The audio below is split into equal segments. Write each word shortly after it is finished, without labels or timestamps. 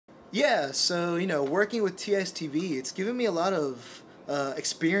Yeah, so, working with TSTV, it's given me a lot of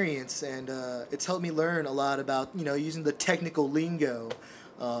experience, and it's helped me learn a lot about, using the technical lingo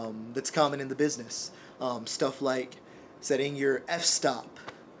that's common in the business. Stuff like setting your f-stop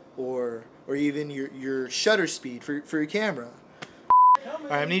or even your shutter speed for your camera.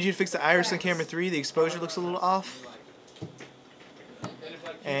 Alright, I need you to fix the iris on camera 3. The exposure looks a little off.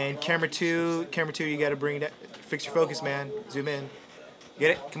 And camera 2, you gotta bring it, fix your focus, man. Zoom in.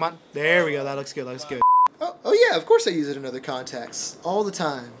 Get it? Come on. There we go. That looks good. That looks good. Oh yeah, of course I use it in other contexts. All the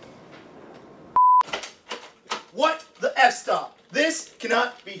time. What the f-stop? This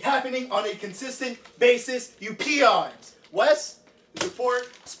cannot be happening on a consistent basis, you peons. Wes, this report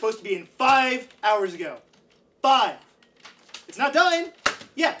is supposed to be in 5 hours ago. 5. It's not done.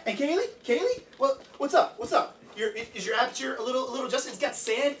 Yeah, and Kaylee? Well, what's up? Is your aperture a little adjusted? It's got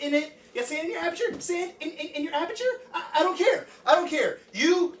sand in it. You got sand in your aperture? Sand in your aperture? I don't care.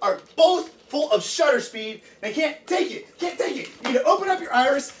 You are both full of shutter speed, and I can't take it. You need to open up your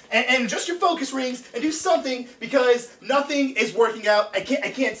iris and adjust your focus rings and do something, because nothing is working out. I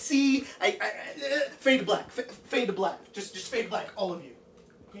can't see. Fade to black. Fade to black. Just fade to black, all of you.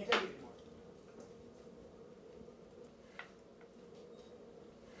 Can't take it anymore.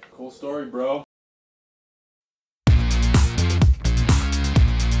 Cool story, bro.